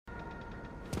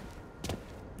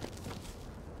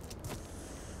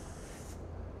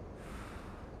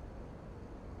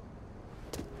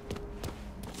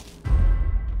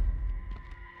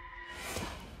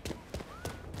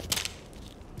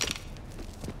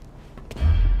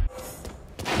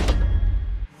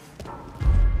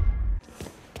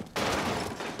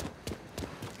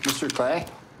Mr. Clay,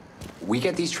 we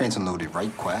get these trains unloaded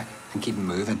right quick and keep them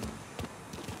moving.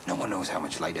 No one knows how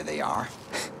much lighter they are.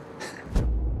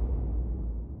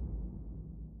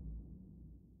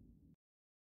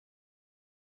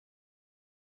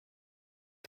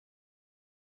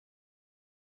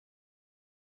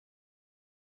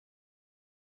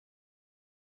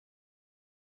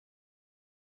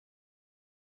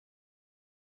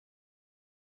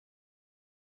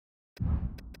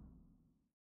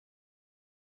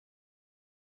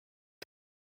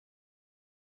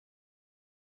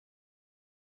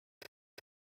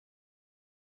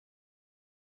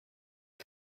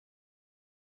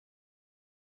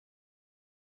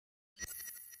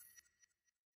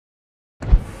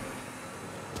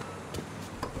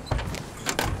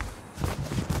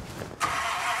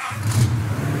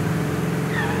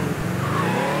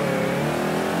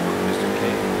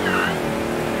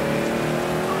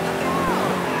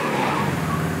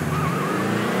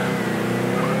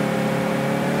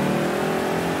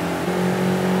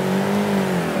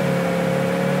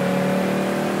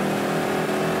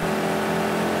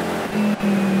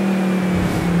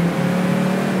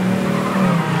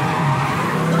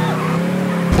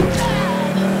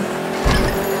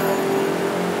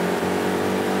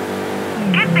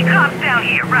 Get the cops down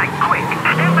here right quick.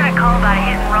 There's been a call about a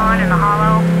hit and run in the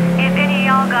hollow. If any of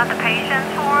y'all got the patience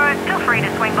for it, feel free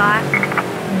to swing by.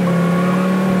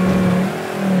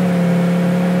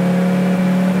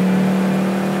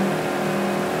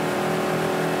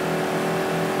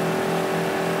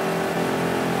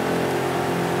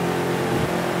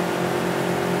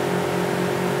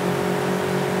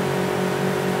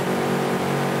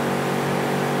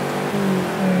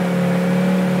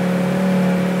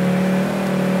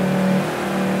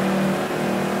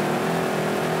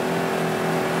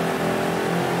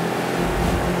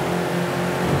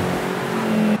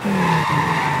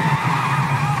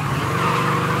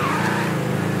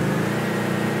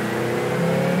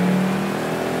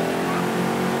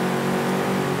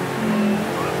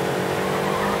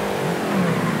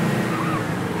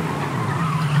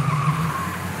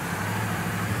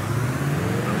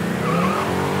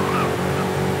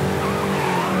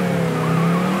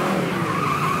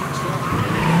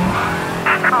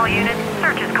 All units,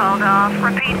 search is called off.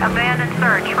 Repeat, abandoned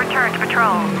search. Return to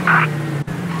patrol.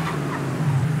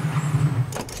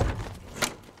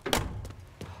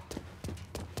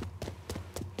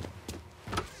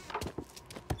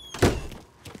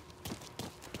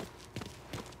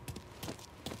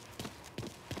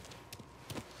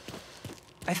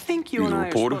 I think you and I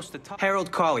are supposed to talk.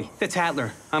 Harold Cawley, the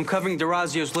Tattler. I'm covering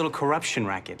DeRazio's little corruption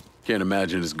racket. Can't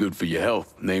imagine it's good for your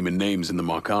health, naming names in the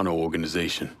Marcano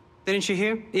organization. Didn't you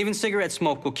hear? Even cigarette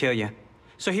smoke will kill you.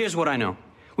 So here's what I know.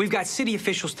 We've got city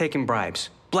officials taking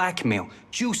bribes, blackmail,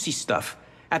 juicy stuff.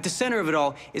 At the center of it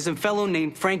all is a fellow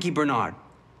named Frankie Bernard.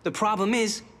 The problem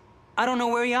is, I don't know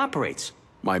where he operates.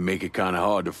 Might make it kind of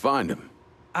hard to find him.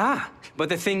 Ah, but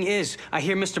the thing is, I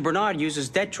hear Mr. Bernard uses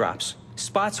debt drops.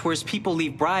 Spots where his people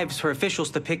leave bribes for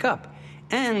officials to pick up.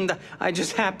 And I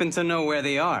just happen to know where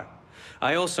they are.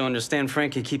 I also understand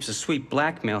Frankie keeps a sweet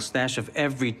blackmail stash of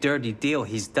every dirty deal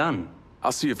he's done.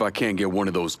 I'll see if I can't get one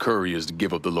of those couriers to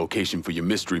give up the location for your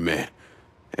mystery man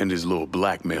and his little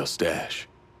blackmail stash.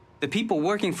 The people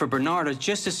working for Bernard are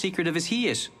just as secretive as he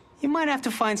is. You might have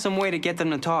to find some way to get them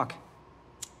to talk.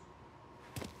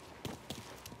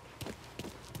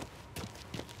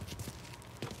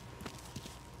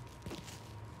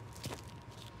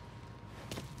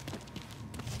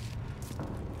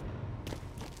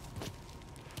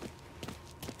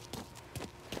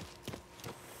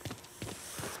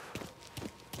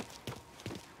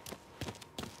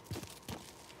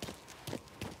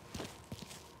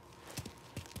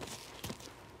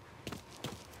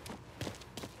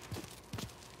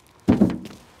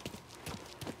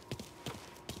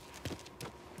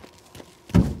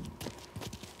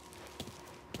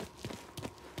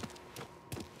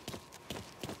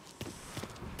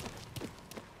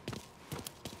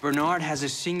 Bernard has a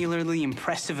singularly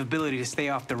impressive ability to stay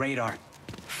off the radar.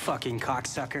 Fucking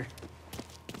cocksucker.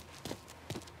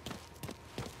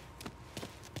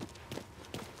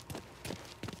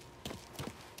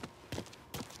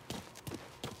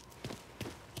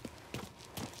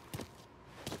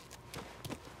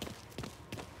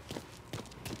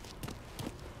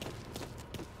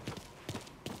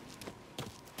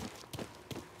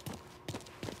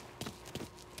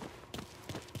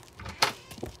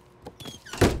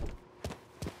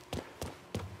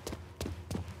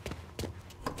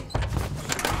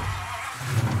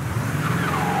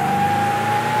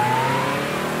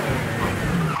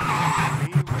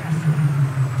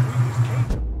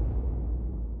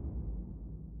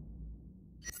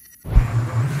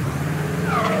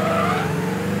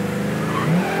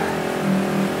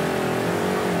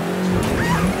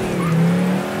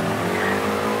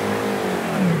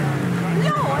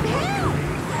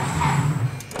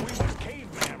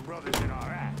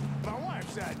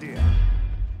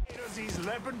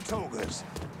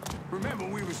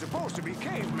 supposed to be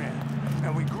cavemen,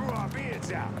 and we grew our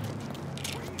beards out.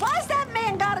 Why's that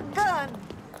man got a gun?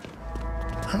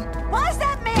 Why's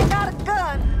that man got a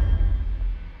gun?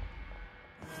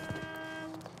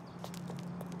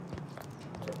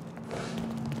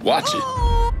 Watch it.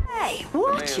 Hey, The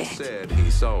man watch it. said he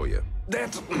saw you.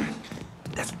 That's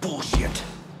bullshit.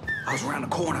 I was around the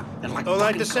corner and like. Don't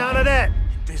like the sound of that.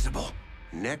 Invisible.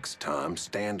 Next time,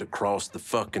 stand across the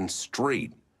fucking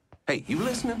street. Hey, you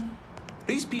listening?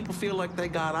 These people feel like they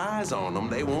got eyes on them.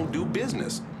 They won't do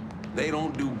business. They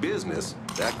don't do business.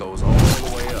 That goes all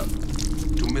the way up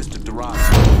to Mr. Dorado.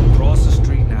 Cross the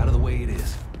street and out of the way it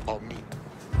is. On me.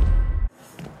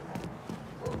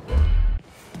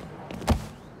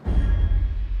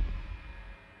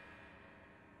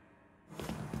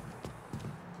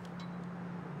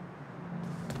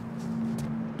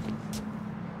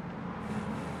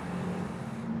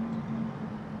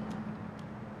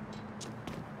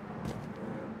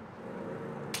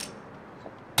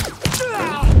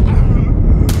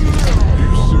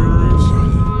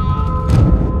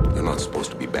 You're not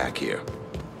supposed to be back here.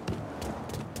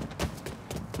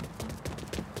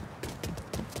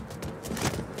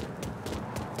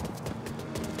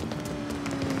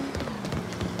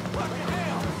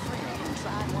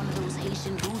 Tried one of those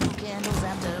Haitian voodoo candles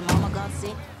after Mama got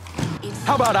sick.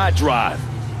 How about I drive?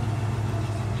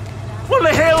 What the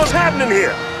hell is happening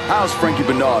here? How's Frankie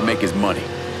Bernard make his money?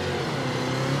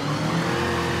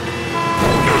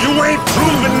 You ain't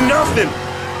proving nothing.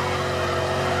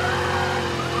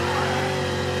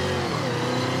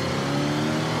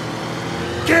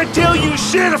 Can't tell you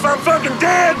shit if I'm fucking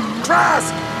dead.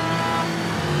 Christ.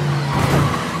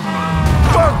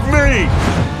 Fuck me.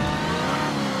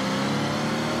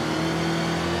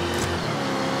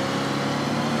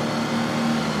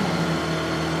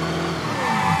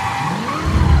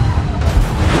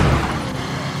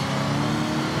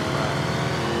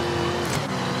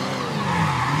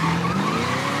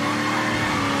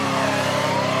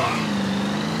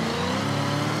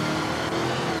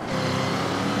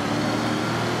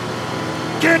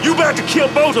 You about to kill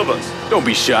both of us. Don't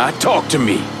be shy. Talk to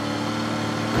me.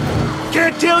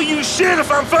 Can't tell you shit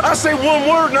if I'm I say one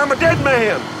word and I'm a dead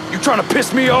man. You trying to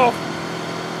piss me off?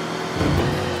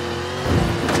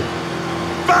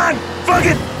 Fine, fuck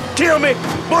it. Kill me.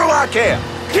 What do I care?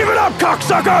 Give it up,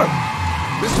 cocksucker!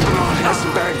 Mr. Bernard has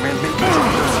some bagmen making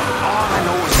drops. All I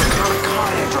know is what kind of car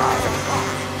they're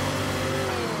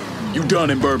driving. You done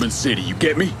in Bourbon City, you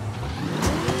get me?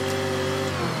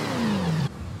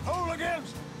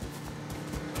 Hooligans!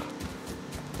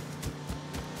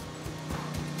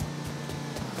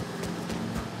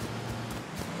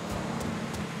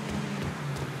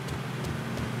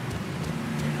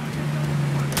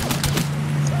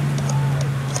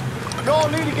 Y'all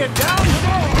need to get down.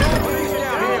 Police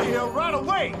down here right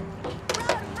away.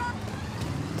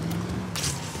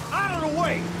 Out of the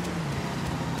way.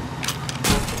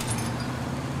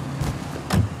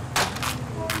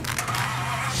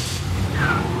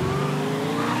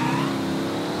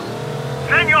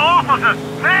 Send your officers,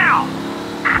 now!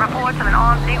 Reports of an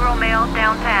armed Negro male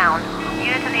downtown.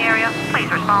 Units in the area,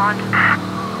 please respond.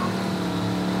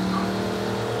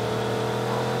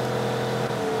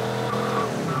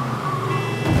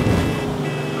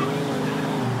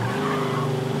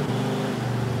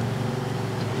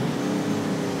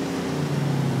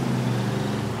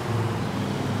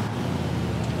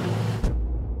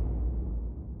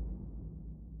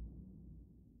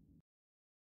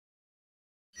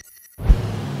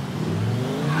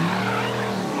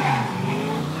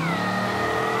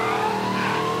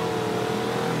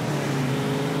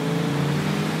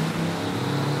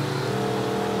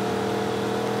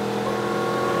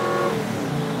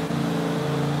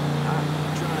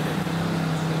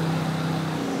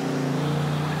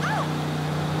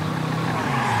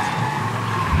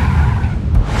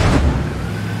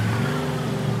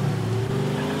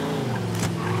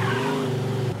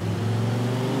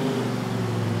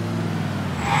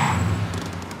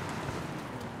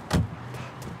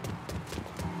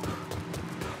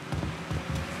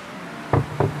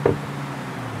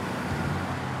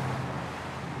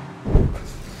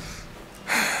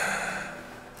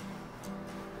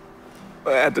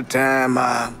 At the time,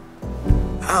 I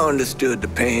understood the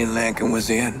pain Lincoln was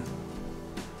in.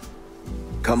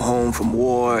 Come home from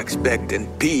war expecting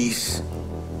peace.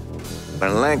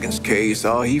 But in Lincoln's case,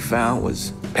 all he found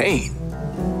was pain.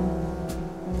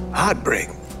 Heartbreak.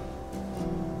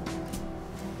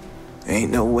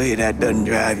 Ain't no way that doesn't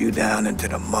drive you down into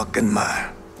the muck and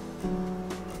mire.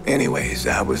 Anyways,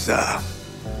 I was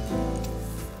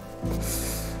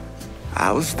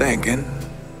thinking,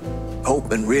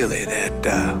 hoping really that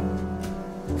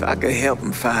If I could help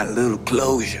him find a little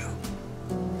closure,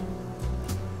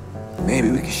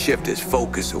 maybe we could shift his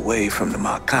focus away from the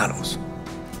Marcanos.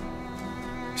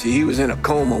 See, he was in a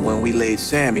coma when we laid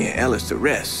Sammy and Ellis to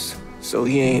rest, so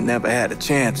he ain't never had a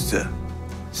chance to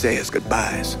say his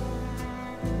goodbyes.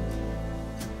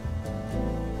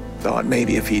 Thought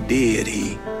maybe if he did,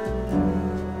 he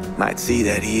might see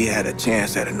that he had a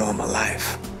chance at a normal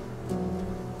life.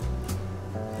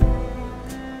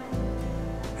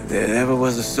 If there ever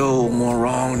was a soul more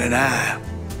wrong than I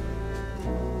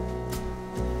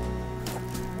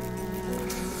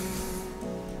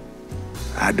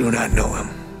do not know him.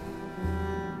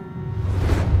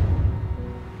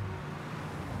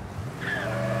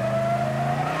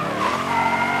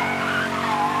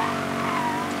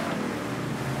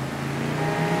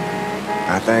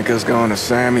 I think us going to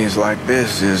Sammy's like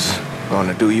this is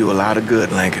gonna do you a lot of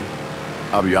good, Lincoln.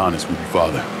 I'll be honest with you,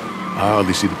 Father. I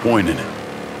hardly see the point in it.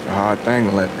 It's a hard thing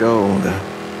to let go, to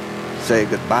say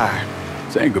goodbye.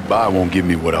 Saying goodbye won't give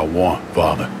me what I want,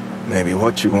 Father. Maybe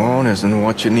what you want isn't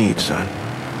what you need, son.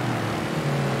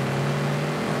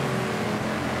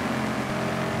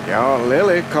 Your Aunt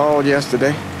Lily called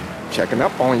yesterday, checking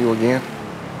up on you again.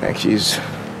 Think she's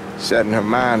setting her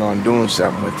mind on doing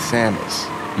something with Sammy's.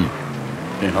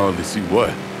 Can't hardly see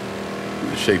what.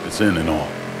 The shape it's in and all.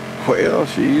 Well,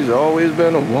 she's always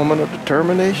been a woman of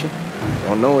determination.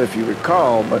 Don't know if you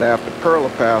recall, but after Perla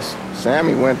passed,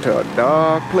 Sammy went to a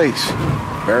dark place.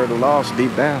 Buried the lost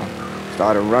deep down.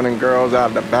 Started running girls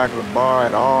out the back of the bar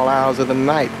at all hours of the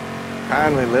night.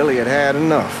 Finally, Lily had had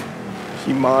enough.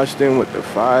 She marched in with the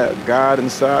fire of God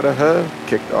inside of her,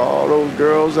 kicked all those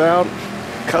girls out,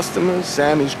 customers,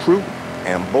 Sammy's crew.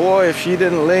 And boy, if she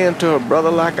didn't lay into her brother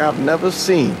like I've never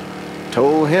seen.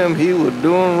 Told him he was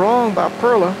doing wrong by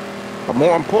Perla. But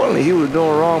more importantly, he was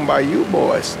doing wrong by you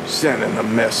boys, sending a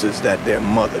message that their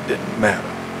mother didn't matter.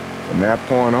 From that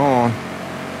point on,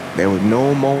 there was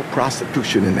no more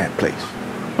prostitution in that place.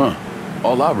 Huh.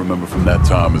 All I remember from that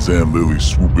time is Aunt Lily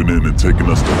swooping in and taking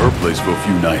us to her place for a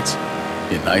few nights.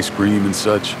 Getting ice cream and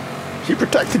such. She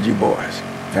protected you boys.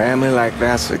 Family like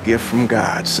that's a gift from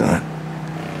God, son.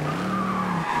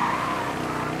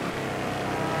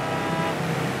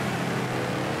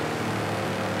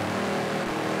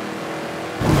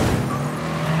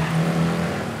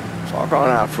 Walk on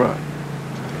out front.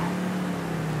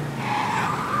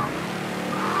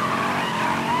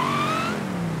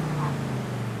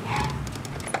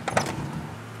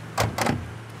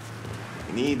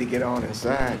 You need to get on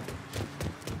inside.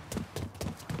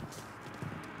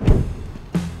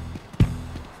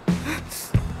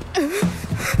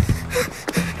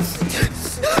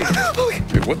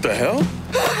 Hey, what the hell?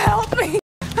 Help me!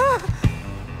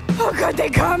 Oh, God, they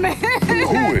coming!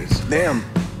 Who is? Them.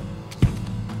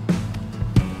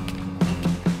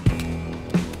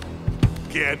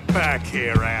 Get back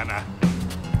here, Anna.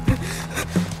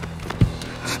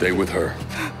 Stay with her.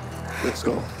 Let's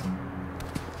go.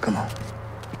 Come on.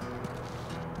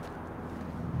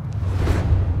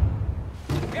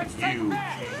 You can't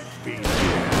be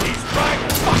here. He's right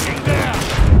fucking there!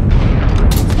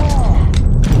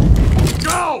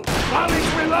 Go! While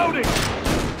he's reloading!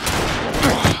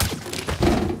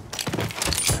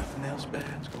 Nothing else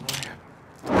bad's gonna happen.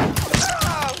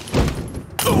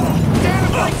 Stand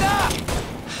him like that!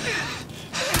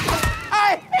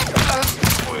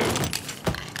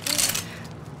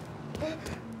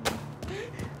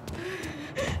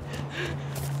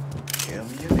 Tell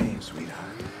me your name,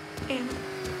 sweetheart. Anna.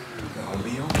 Gonna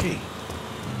be okay.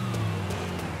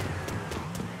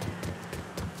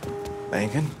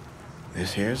 Lincoln,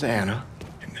 this here's Anna.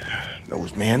 And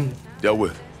those men. Dealt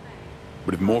with.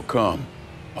 But if more come,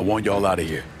 I want y'all out of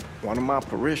here. One of my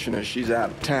parishioners, she's out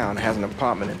of town, has an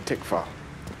apartment in Tickfall.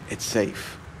 It's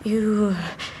safe. You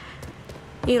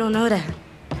don't know that.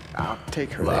 I'll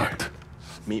take her Locked. there.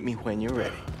 Meet me when you're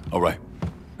ready. All right.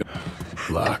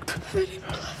 Locked.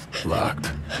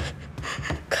 Locked.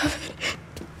 Covered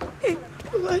in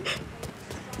blood.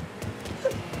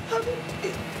 Covered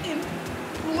in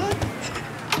blood.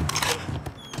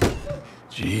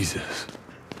 Jesus.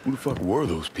 Who the fuck were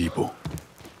those people?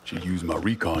 Should use my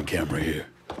recon camera here.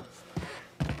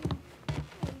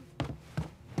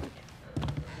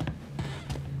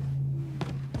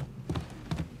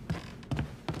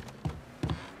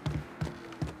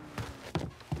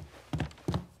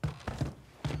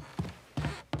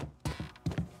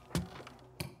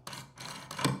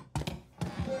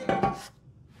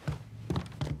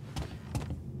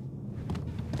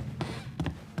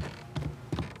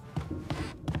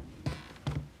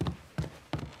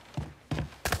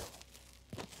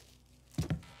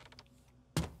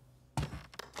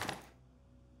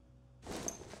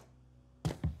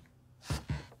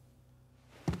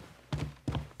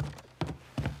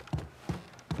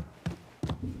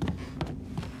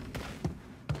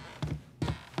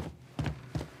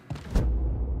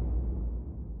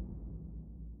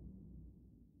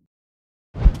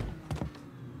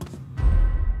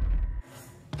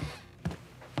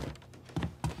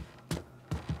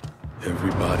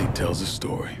 Everybody tells a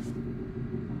story.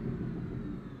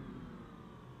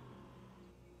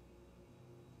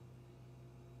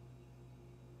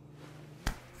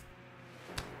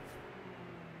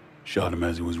 Shot him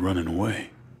as he was running away.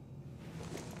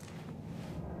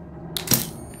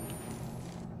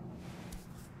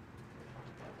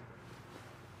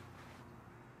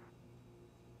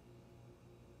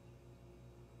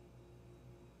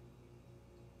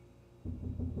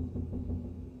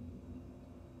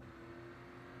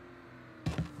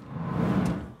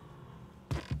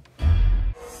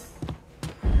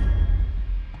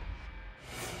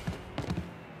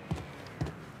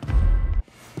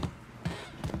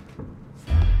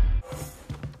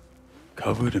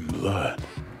 Covered in blood.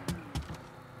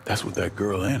 That's what that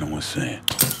girl Anna was saying.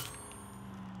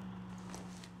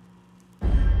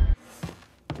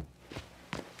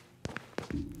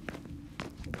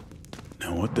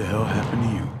 Now what the hell happened to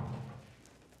you?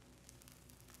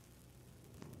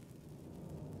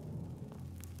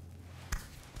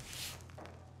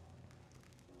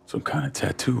 Some kind of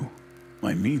tattoo.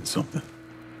 Might mean something.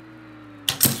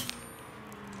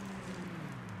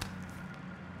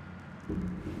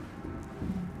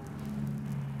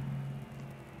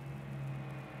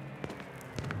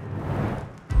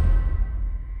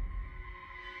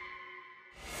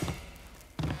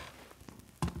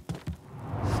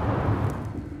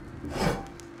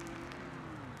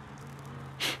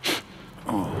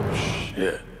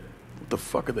 Shit. What the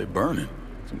fuck are they burning?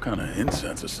 Some kind of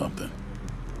incense or something.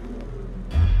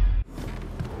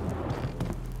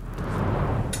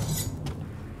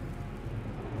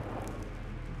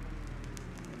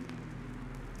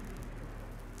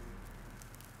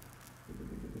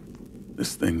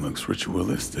 This thing looks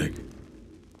ritualistic.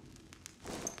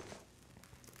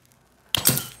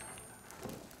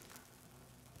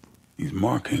 These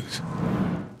markings.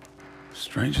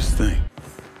 Strangest thing.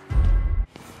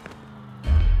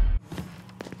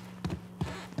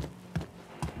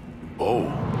 Oh,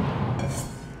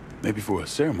 maybe for a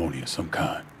ceremony of some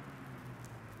kind.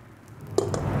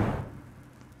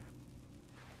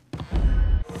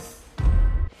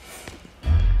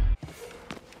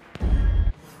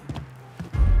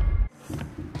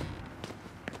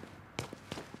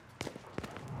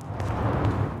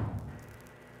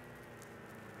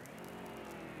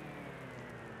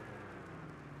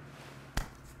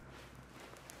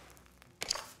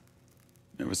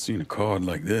 Never seen a card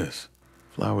like this.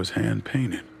 Flowers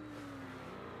hand-painted.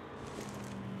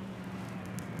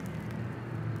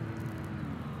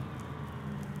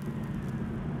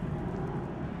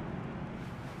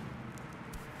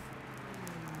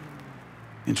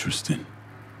 Interesting.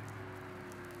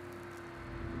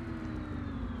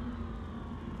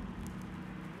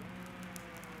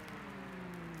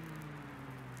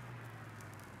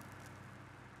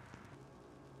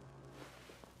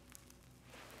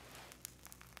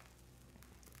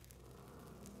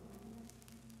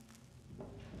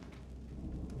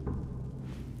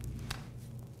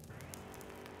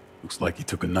 Looks like he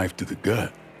took a knife to the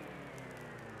gut.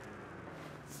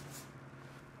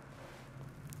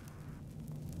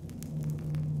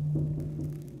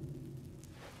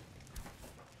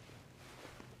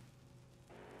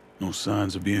 No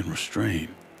signs of being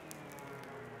restrained.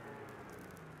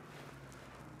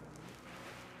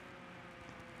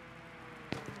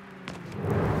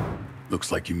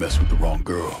 Looks like you messed with the wrong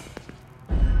girl.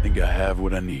 Think I have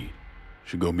what I need.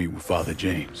 Should go meet with Father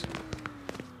James.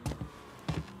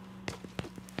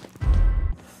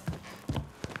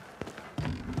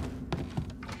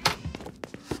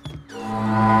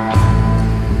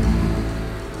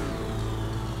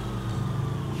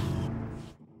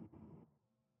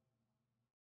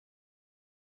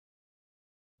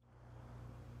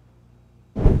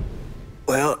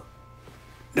 Well,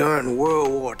 during World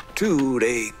War II,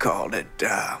 they called it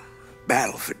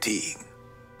battle fatigue.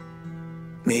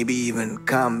 Maybe even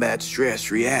combat stress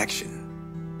reaction.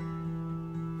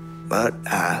 But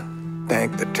I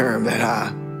think the term that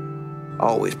I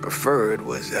always preferred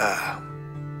was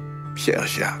shell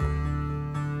shock.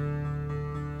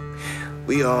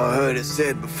 We all heard it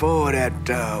said before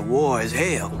that war is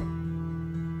hell.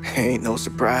 Ain't no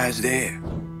surprise there.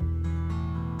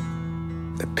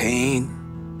 The pain,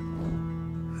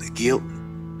 the guilt,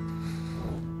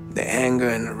 the anger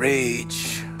and the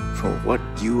rage for what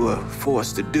you were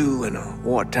forced to do in a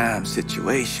wartime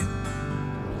situation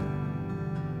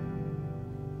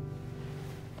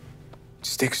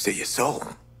sticks to your soul.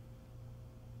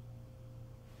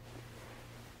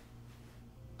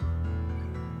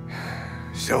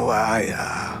 So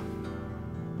I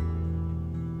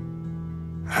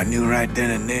knew right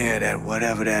then and there that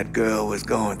whatever that girl was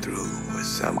going through was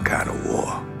some kind of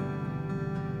war.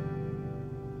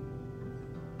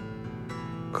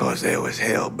 'cause there was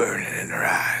hell burning in her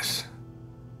eyes.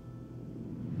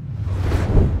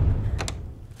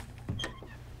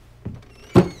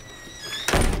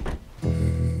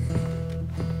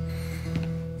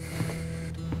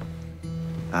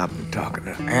 I've been talking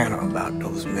to Anna about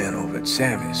those men over at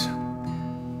Sammy's.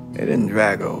 They didn't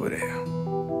drag her over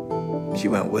there. She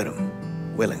went with them,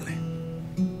 willingly.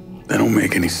 That don't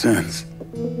make any sense.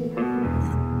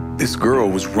 This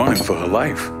girl was running for her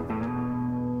life.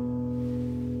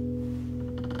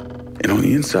 And on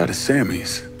the inside of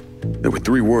Sammy's, there were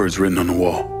 3 words written on the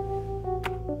wall.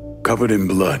 Covered in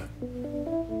blood.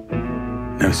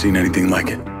 Never seen anything like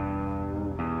it.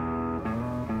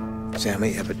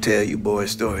 Sammy ever tell you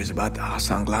boys stories about the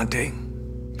Asanglante?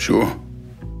 Sure.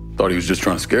 Thought he was just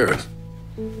trying to scare us.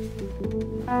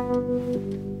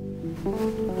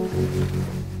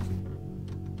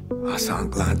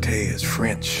 Asanglante is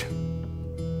French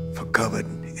for covered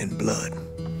in blood.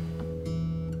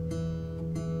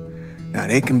 Now,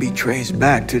 they can be traced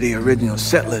back to the original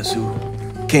settlers who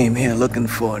came here looking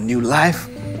for a new life,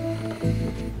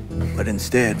 but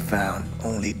instead found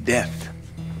only death.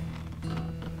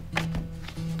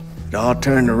 It all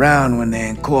turned around when they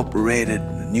incorporated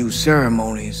the new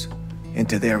ceremonies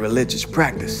into their religious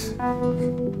practice.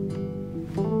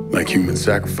 Like human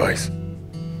sacrifice.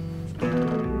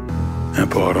 That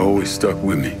part always stuck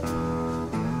with me.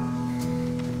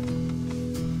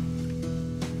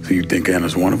 So you think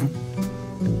Anna's one of them?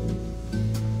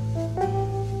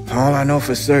 All I know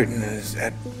for certain is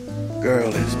that girl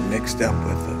is mixed up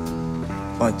with a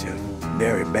bunch of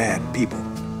very bad people.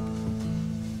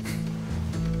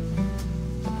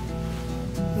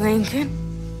 Lincoln?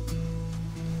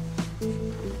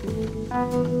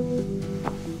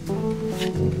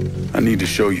 I need to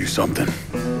show you something.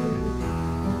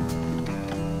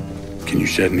 Can you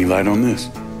shed any light on this?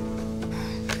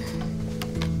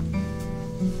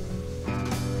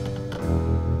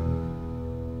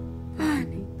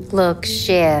 Look,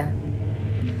 Cher.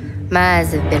 My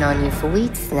eyes have been on you for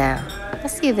weeks now. I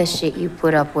see the shit you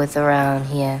put up with around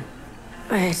here.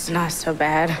 It's not so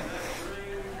bad.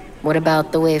 What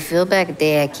about the way Phil back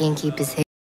there can't keep his head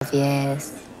off your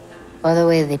ass? Or the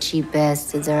way the cheap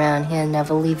bastards around here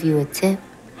never leave you a tip?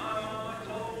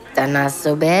 That not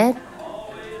so bad?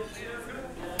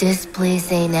 This place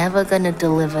ain't ever gonna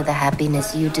deliver the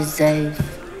happiness you deserve.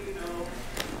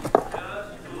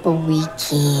 But we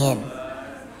can.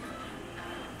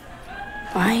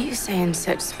 Why are you saying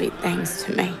such sweet things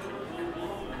to me?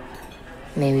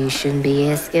 Maybe you shouldn't be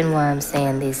asking why I'm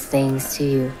saying these things to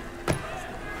you.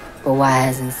 But why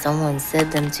hasn't someone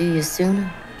said them to you sooner?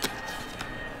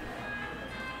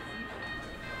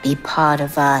 Be part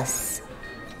of us,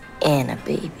 Anna,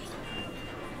 baby.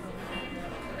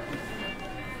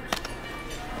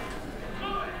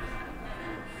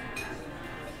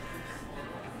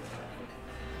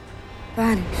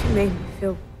 Bonnie, she made me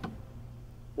feel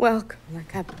welcome,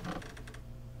 like I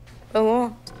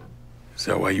belonged. Is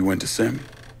that why you went to Sammy?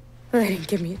 Well, they didn't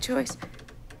give me a choice.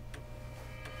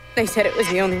 They said it was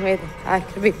the only way that I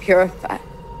could be purified.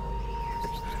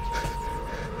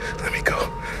 Let me go.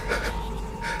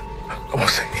 I won't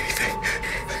say anything.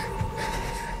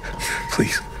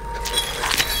 Please.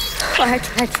 I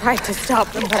tried to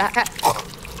stop them, but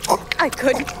I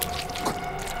couldn't.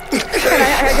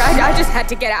 And I just had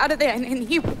to get out of there, and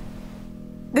he...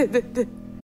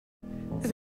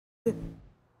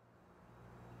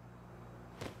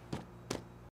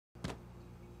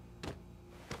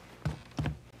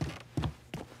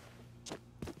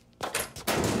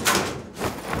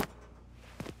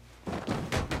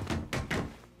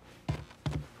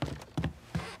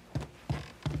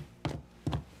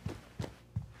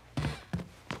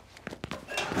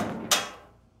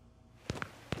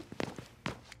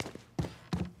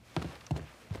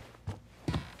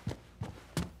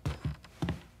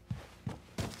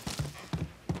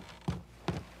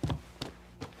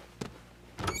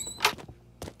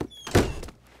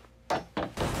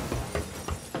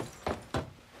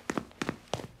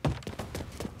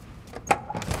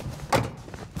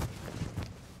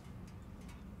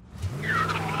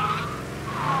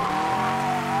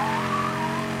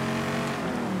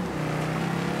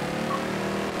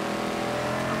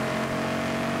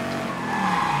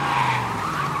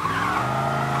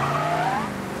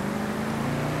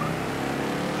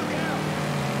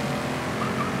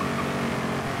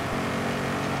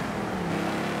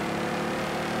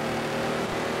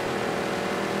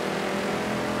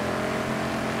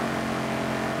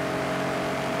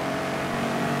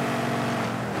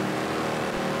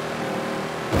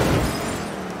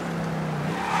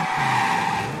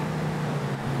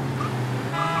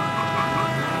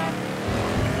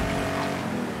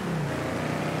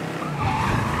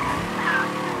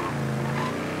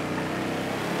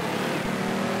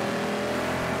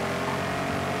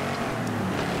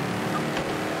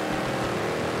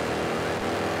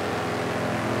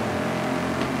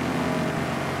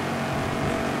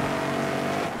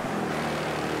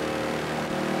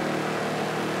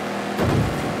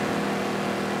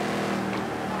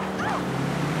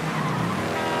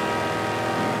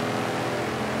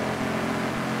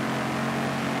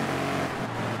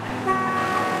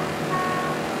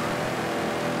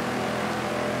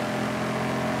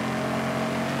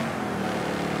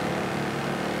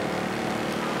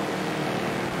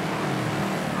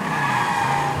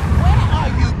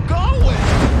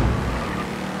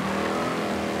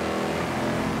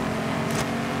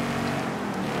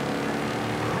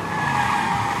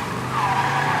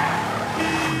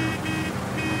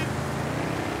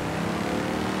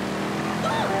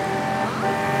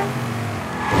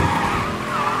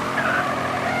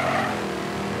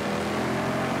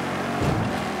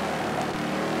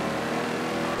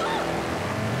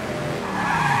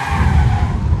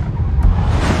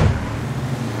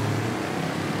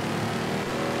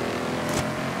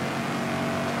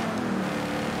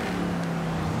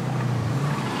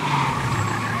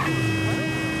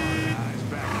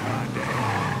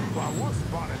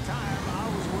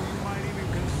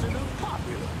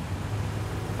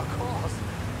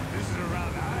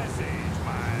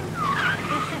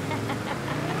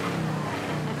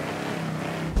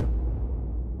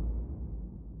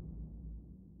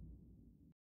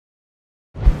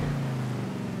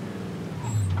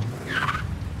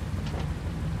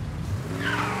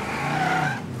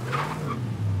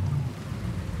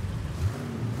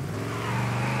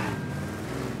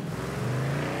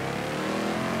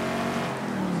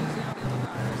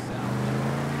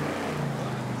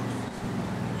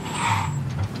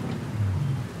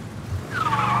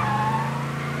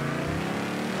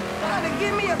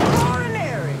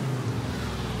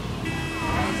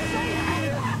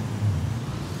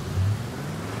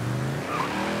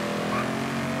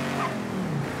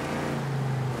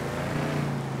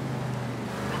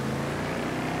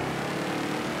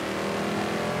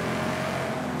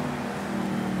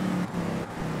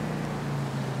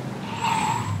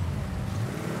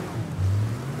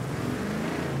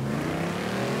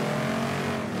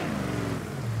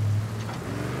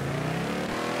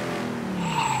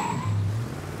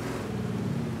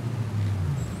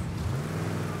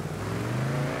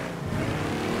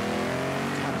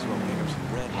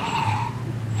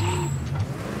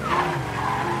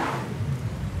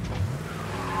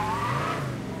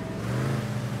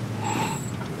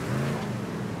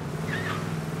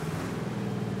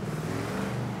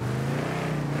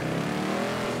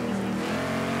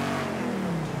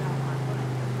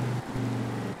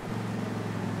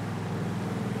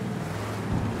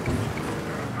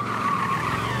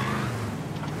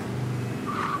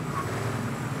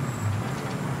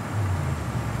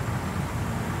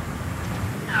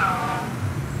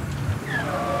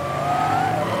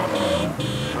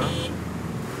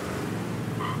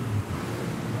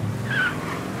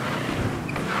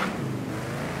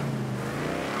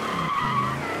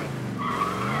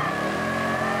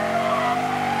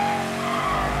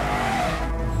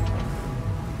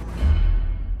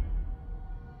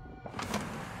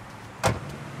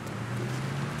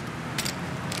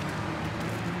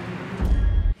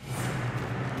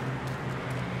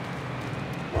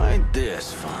 Ain't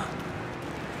this fun?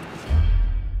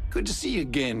 Good to see you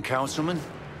again, Councilman.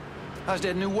 How's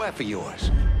that new wife of yours?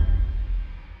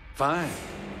 Fine.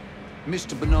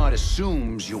 Mr. Bernard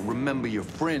assumes you'll remember your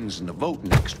friends in the vote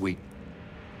next week.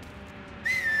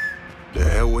 The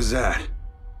hell was that?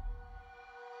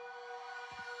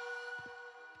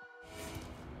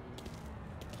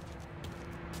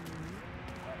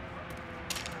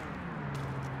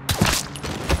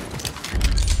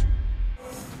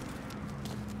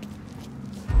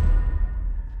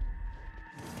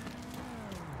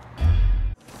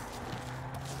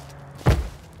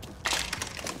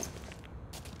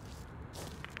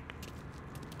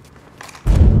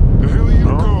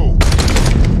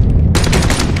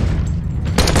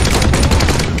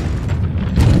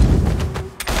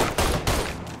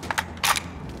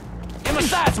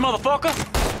 Motherfucker!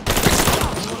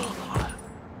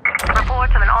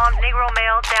 Reports of an armed Negro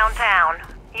male downtown.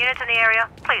 Units in the area,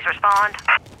 please respond.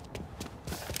 Guys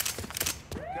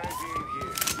ain't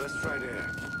here. Let's try there.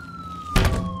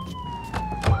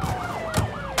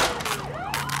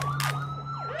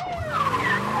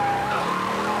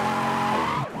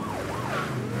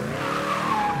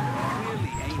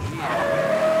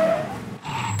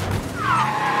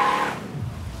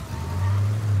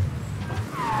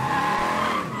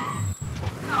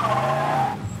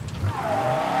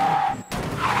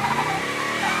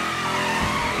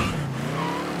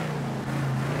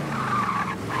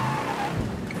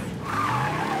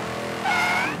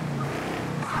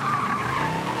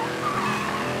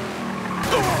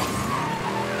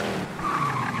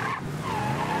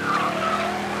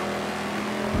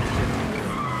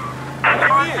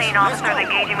 On-scene officers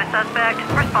engaging with suspect.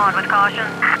 Respond with caution.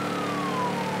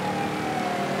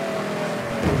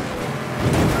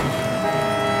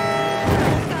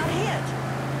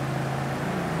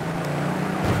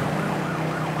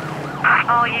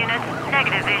 All units,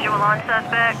 negative visual on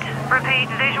suspect. Repeat,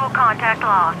 visual contact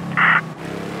lost.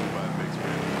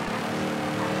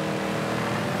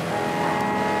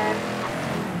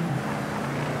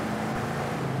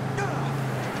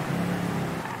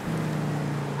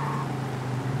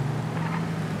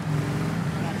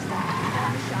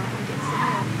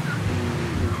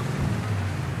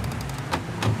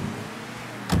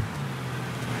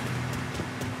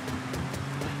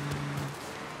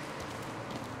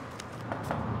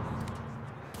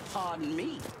 Pardon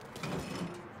me.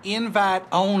 Invite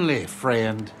only,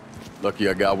 friend. Lucky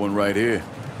I got one right here.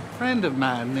 Friend of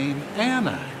mine named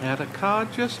Anna had a car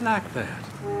just like that.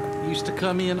 Used to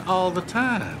come in all the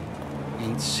time.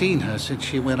 Ain't seen her since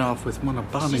she went off with one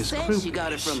of Bonnie's She crew. said she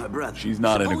got it from her brother. She's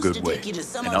not in a Supposed good to way, take you to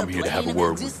some and other I'm here to plane have a of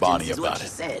word with existence Bonnie is what about she it.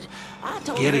 said. I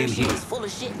told Get her in she here. was full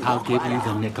of shit and I'll walked give right you the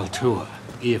out. nickel tour,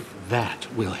 if that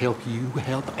will help you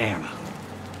help Anna.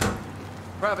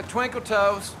 Private Twinkle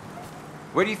Toes,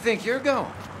 where do you think you're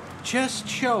going? Just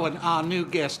showing our new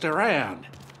guest around.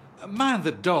 Mind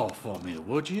the door for me,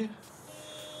 would you?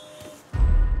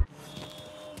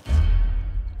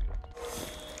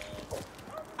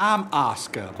 I'm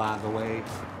Oscar, by the way.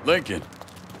 Lincoln,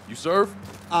 you serve?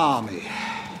 Army.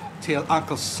 Till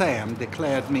Uncle Sam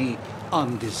declared me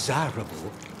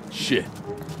undesirable. Shit.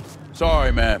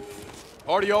 Sorry, man.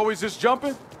 Party always just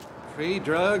jumping? Free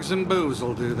drugs and booze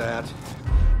will do that.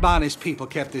 Bonnie's people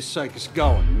kept this circus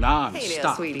going non-stop. Hey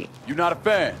there, sweetie. You not a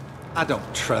fan? I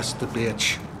don't trust the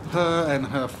bitch. Her and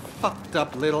her fucked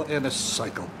up little inner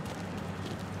cycle.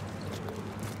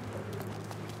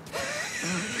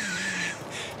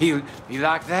 You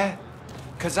like that?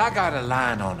 'Cause I got a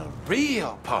line on a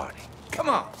real party. Come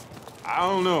on. I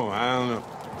don't know.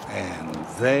 And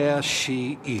there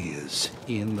she is,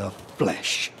 in the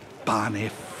flesh. Bonnie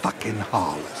fucking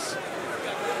Hollis.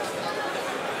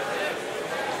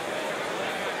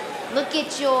 Look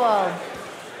at y'all.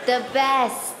 The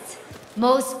best,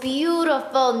 most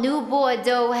beautiful New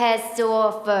Bordeaux has to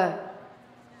offer.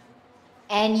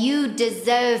 And you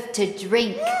deserve to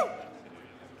drink.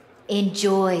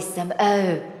 Enjoy some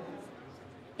herb.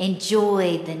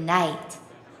 Enjoy the night.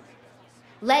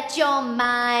 Let your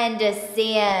mind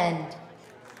ascend.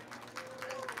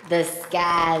 The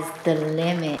sky's the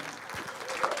limit.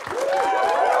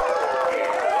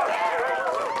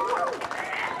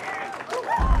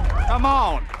 Come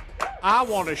on. I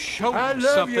want to show you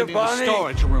something in the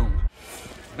storage room.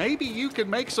 Maybe you can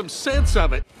make some sense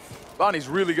of it. Bonnie's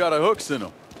really got her hooks in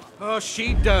them. Oh,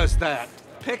 she does that.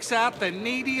 Picks out the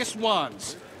neediest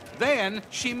ones. Then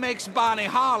she makes Bonnie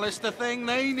Hollis the thing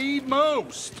they need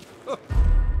most.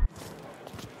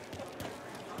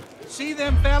 See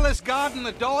them fellas guarding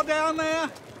the door down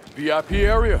there? VIP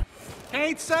area?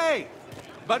 Can't say.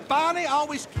 But Bonnie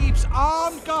always keeps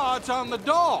armed guards on the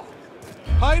door.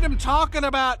 Heard them talking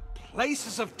about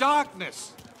places of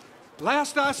darkness.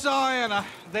 Last I saw Anna,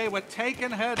 they were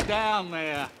taking her down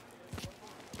there.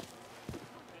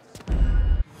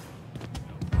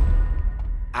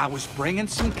 I was bringing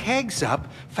some kegs up,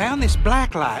 found this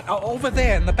black light over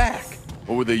there in the back.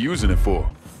 What were they using it for?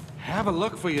 Have a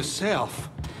look for yourself.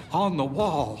 On the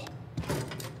wall.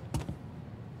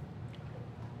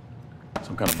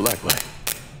 Some kind of black light.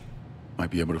 Might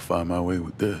be able to find my way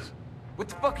with this. What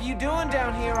the fuck are you doing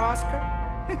down here, Oscar?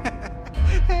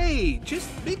 Hey, just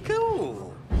be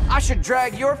cool. I should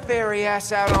drag your fairy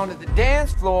ass out onto the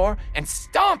dance floor and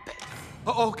stomp it.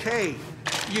 Okay,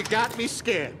 you got me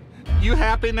scared. You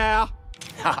happy now?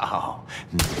 Oh,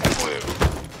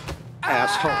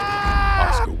 asshole.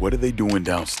 Oscar, what are they doing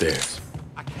downstairs?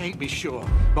 I can't be sure,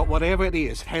 but whatever it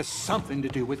is, has something to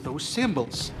do with those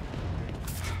symbols.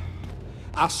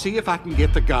 I'll see if I can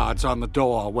get the guards on the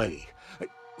door away.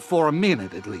 For a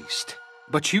minute, at least.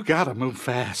 But you gotta move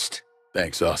fast.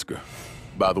 Thanks, Oscar.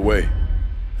 By the way,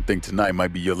 I think tonight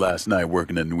might be your last night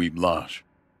working at Nuit Blanche.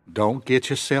 Don't get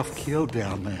yourself killed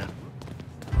down there.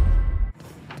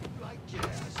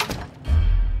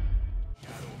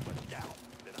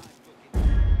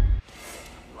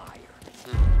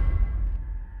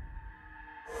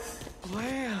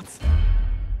 Lance!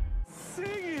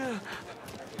 Sing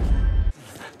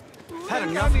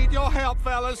I need your help,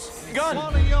 fellas. Gun!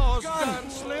 One of yours done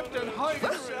slipped and hurt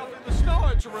himself in the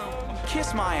storage room.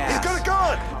 Kiss my ass! He's got a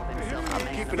gun!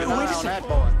 Keeping an eye on that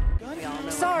boy.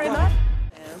 Sorry, Mutt.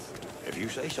 If you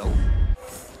say so.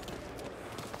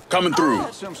 Coming through.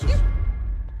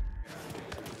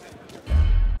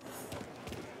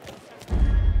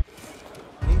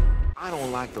 I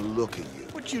don't like the look of you.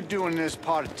 What you doing in this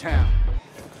part of town?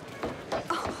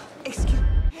 Oh, excuse me.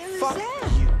 Fuck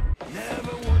you.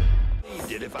 Never would have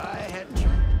believed it if I hadn't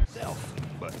tried myself.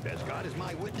 But as God is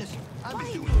my witness, I'll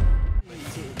be doing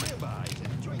ribeyes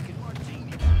and drinking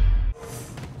martinis.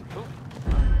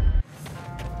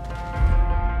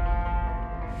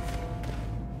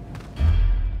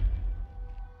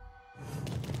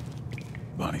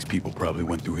 Bonnie's people probably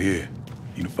went through here.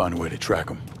 Need to find a way to track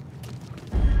them.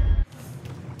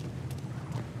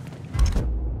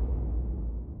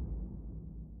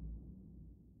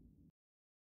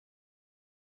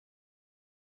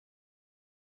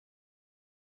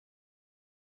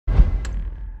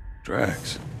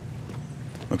 Drax.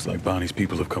 Looks like Bonnie's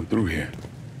people have come through here.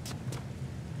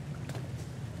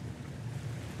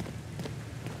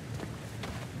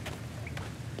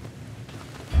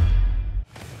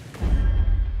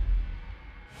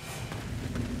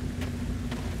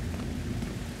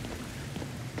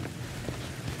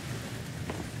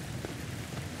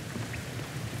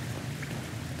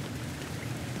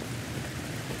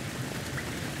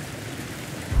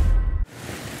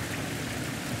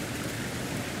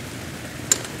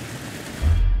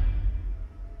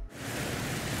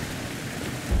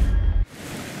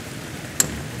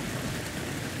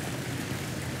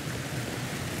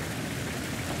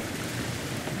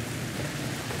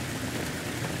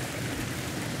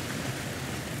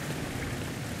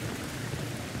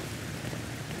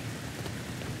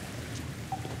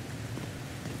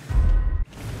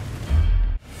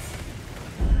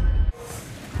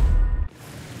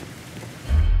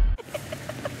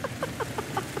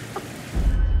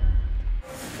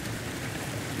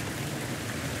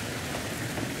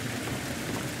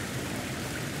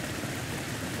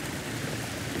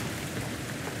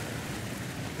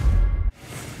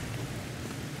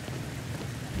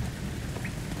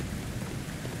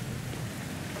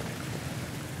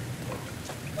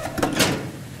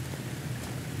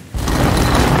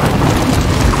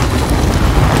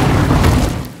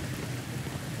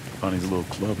 Bonnie's little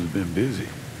club has been busy.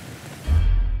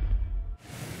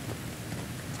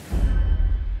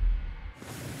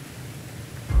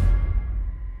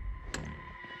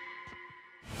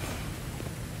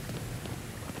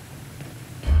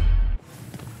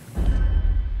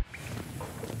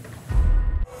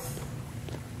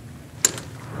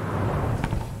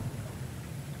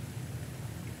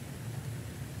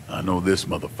 I know this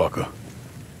motherfucker.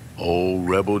 Old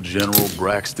rebel General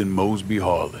Braxton Mosby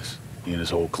Harless. He and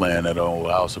his whole clan at our old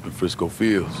house up in Frisco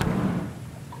Fields.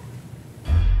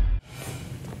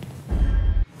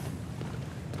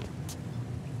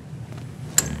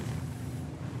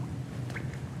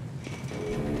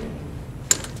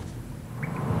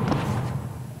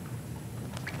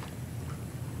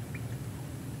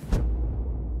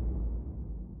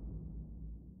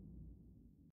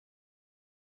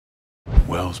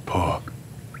 Wells Park.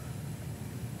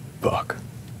 Fuck.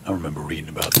 I remember reading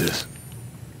about this.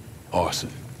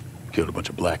 Arson. Killed a bunch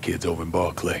of black kids over in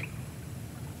Barclay.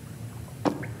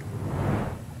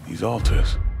 These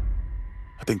altars,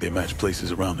 I think they match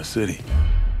places around the city.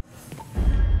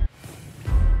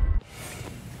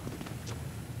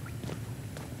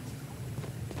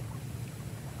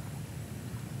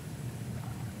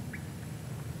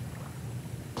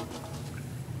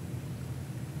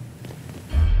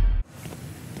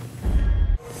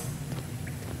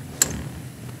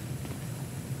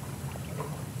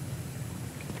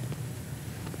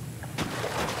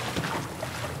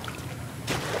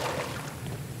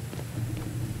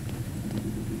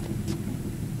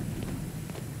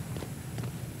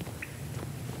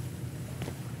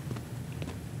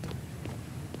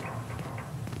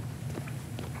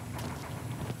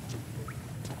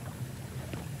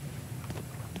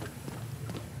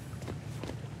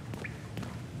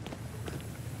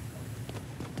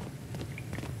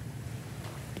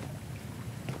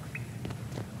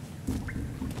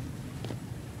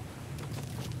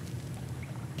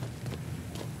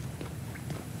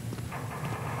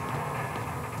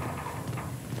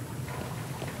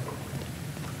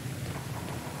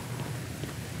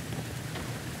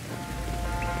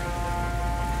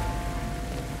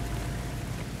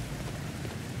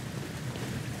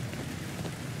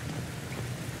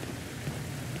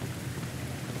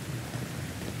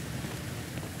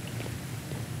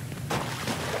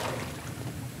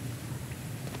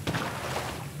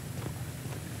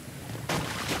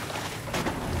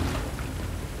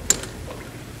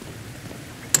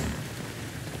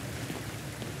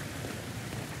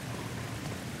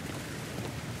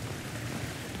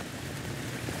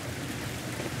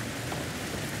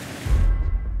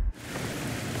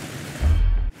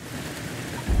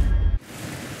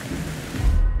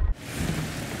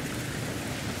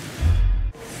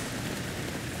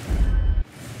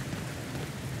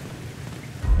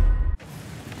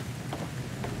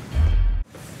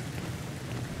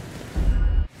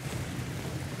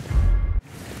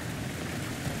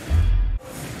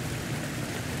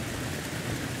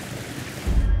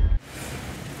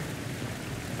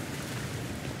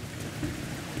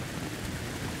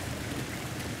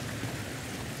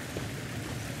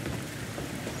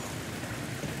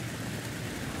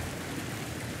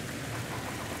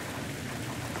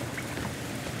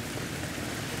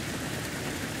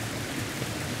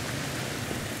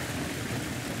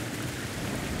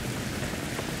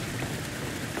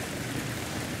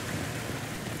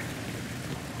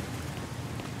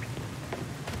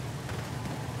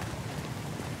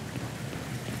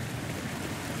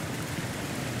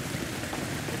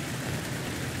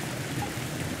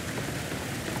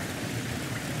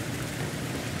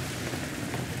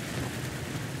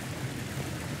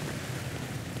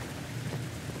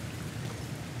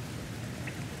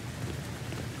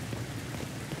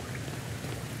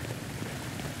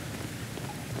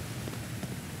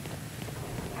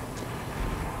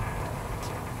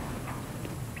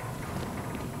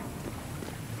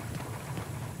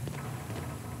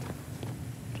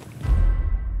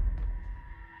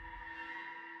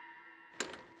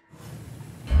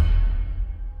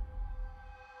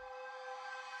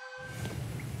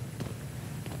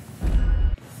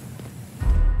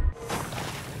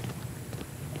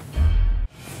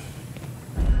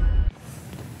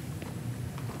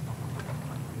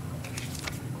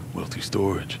 Wealthy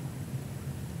storage.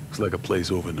 Looks like a place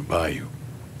over in the bayou.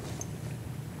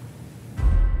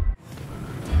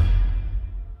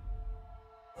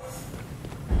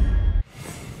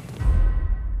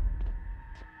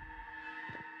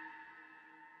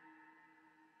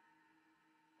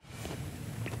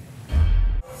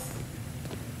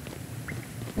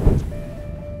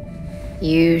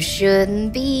 You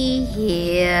shouldn't be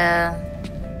here.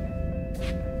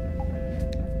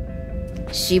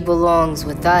 She belongs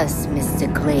with us, Mr.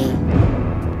 Clay.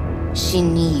 She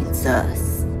needs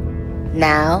us.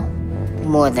 Now,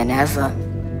 more than ever.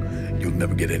 You'll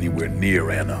never get anywhere near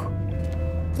Anna.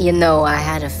 You know, I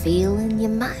had a feeling you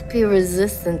might be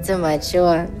resistant to my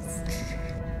charms.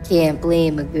 Can't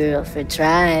blame a girl for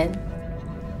trying.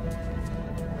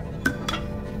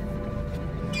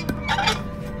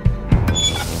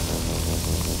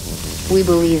 We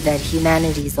believe that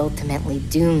humanity's ultimately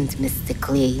doomed, Mr.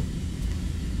 Clay.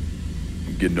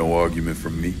 You get no argument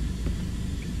from me.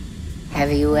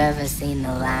 Have you ever seen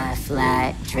the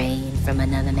light drain from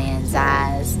another man's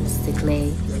eyes, Mr.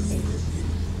 Clay?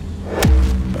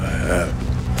 I have.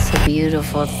 It's a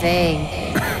beautiful thing.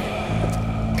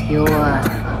 Pure.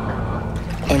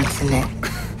 Intimate.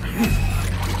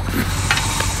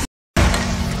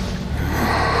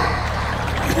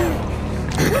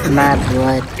 My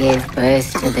blood gave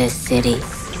birth to this city.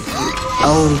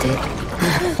 Owned it.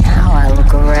 Now I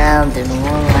look around and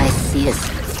all I see is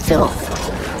filth.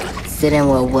 sitting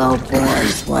where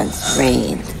well-borns once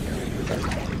reigned.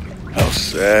 How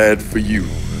sad for you.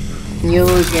 You're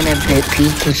gonna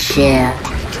peek a share.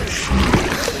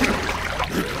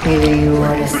 Maybe you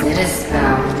wanna sit a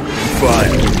spell.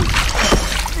 Fine.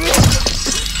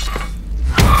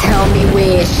 Tell me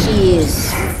where she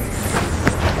is.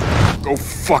 Go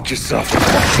fuck yourself. The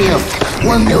filth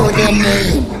will know their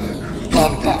name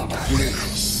and their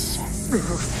place.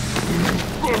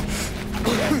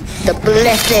 The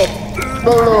blessed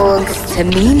belongs to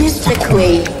me, Mr.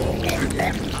 Quaid.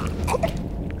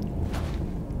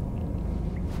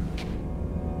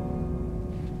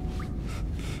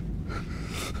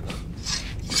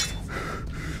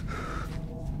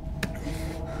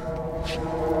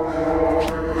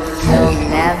 You'll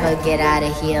never get out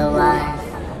of here alive.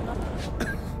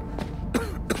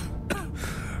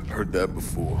 Heard that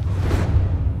before.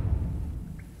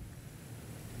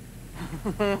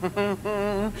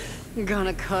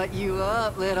 Gonna cut you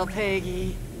up, little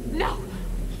piggy. No!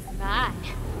 Mine.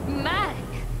 Mine!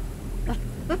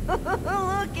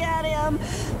 Look at him!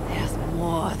 There's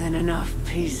more than enough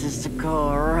pieces to go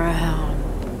around.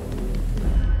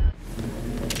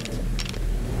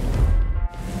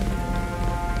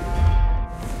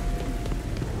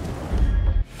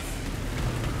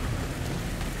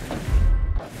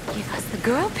 Give us the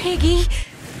girl, piggy!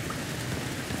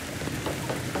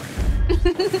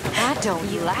 I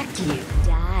don't like you.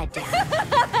 Die, die.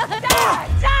 Die,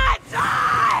 die,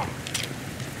 die!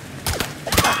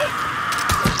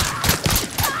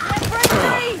 Bring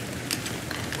me!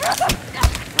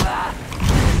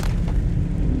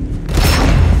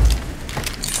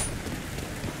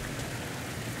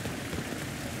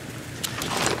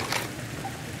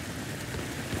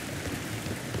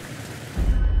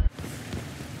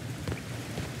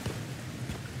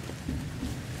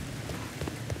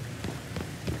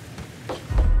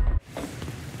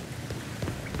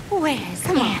 Where's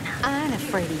Anna? I ain't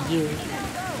afraid of you.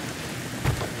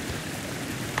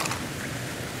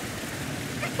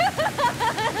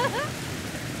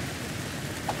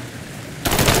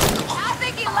 I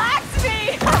think he likes me!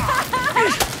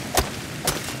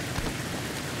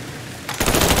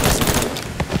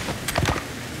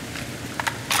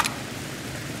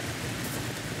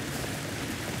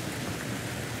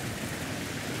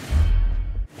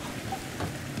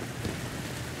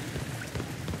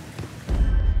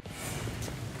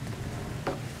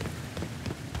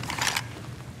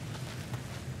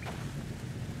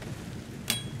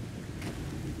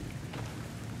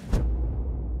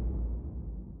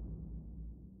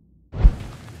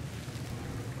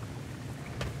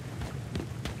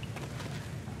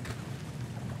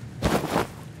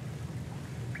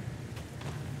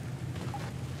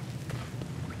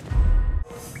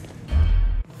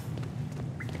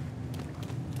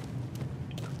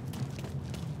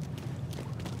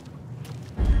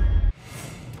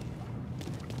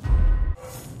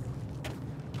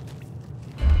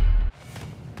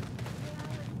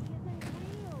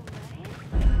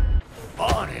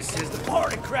 Says the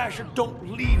party crasher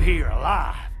don't leave here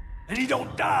alive. And he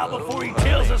don't die before he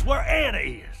tells us where Anna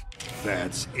is.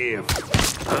 That's if.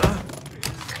 Huh?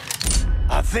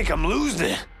 I think I'm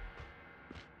losing it.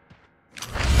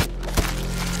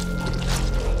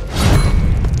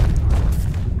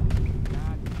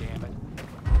 God damn it.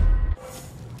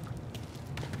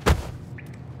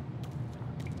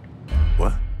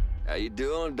 What? How you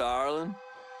doing, darling?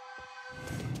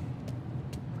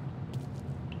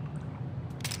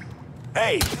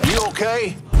 Hey, you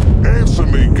okay? Answer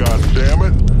me,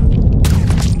 goddammit!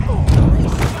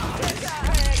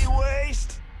 Handy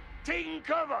waste! Taking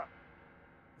cover!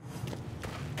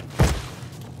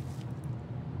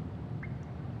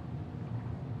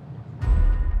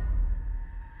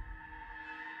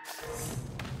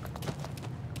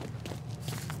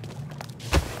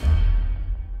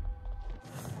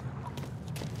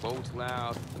 Boat's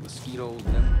loud, the mosquitoes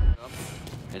never up,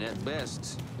 and at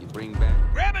best, you bring back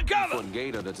Grab and cover! a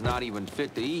gator that's not even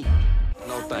fit to eat.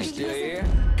 No thanks. Still here?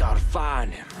 Gotta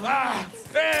find him. Ah!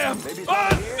 Damn!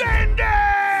 Offended!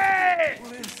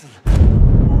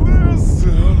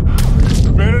 Listen!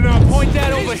 Better not point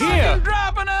that over here!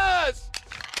 Dropping us!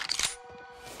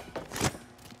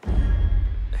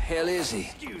 The hell is he?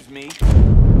 Excuse me.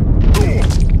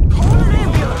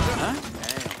 Huh?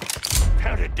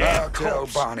 Found a damn Tell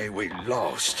corpse. Bonnie we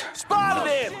lost.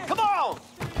 Spotted him! Come on!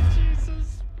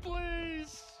 Jesus,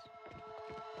 please.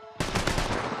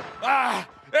 Ah!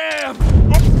 Damn!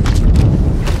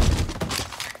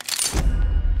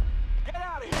 Get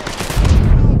out of here!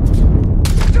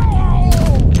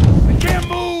 Oh! I can't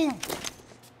move!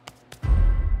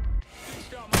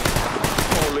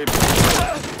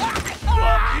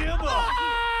 Fuck him up!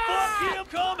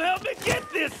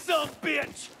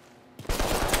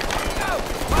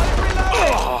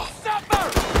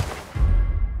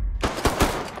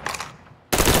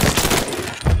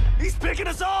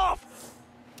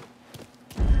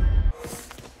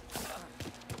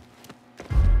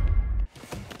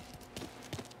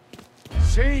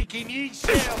 Seek him, ye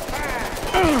shall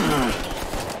find.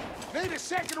 Need a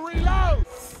second reload.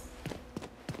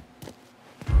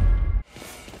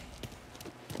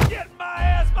 Get my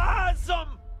ass behind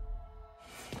something.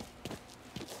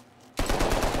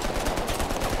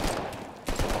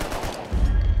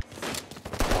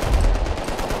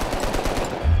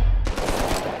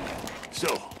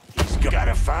 So, he's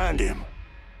gotta find him.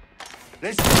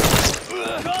 Let's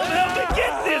come help me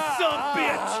get this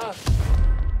sumbitch!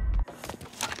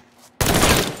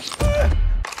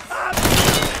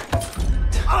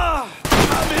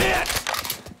 I'm hit!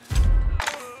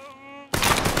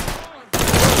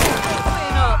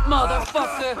 Clean up,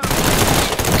 motherfucker!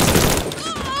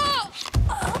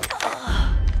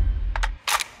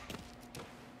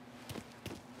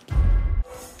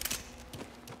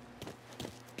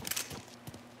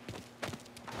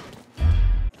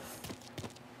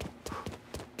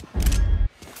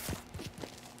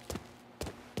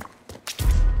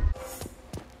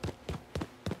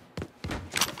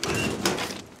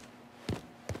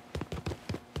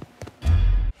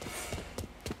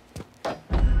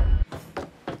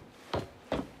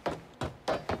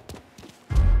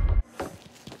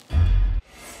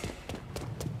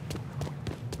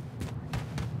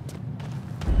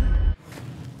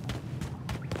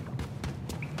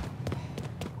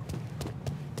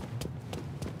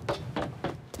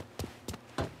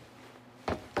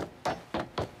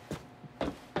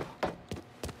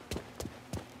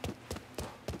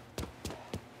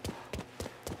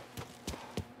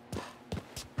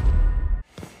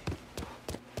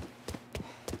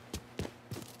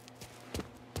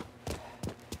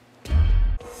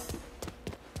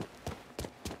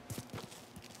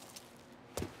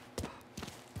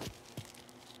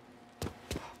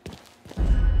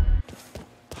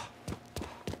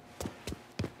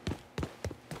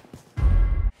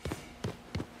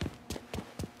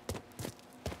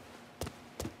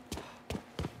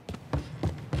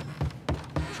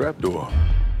 Trapdoor.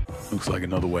 Looks like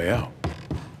another way out.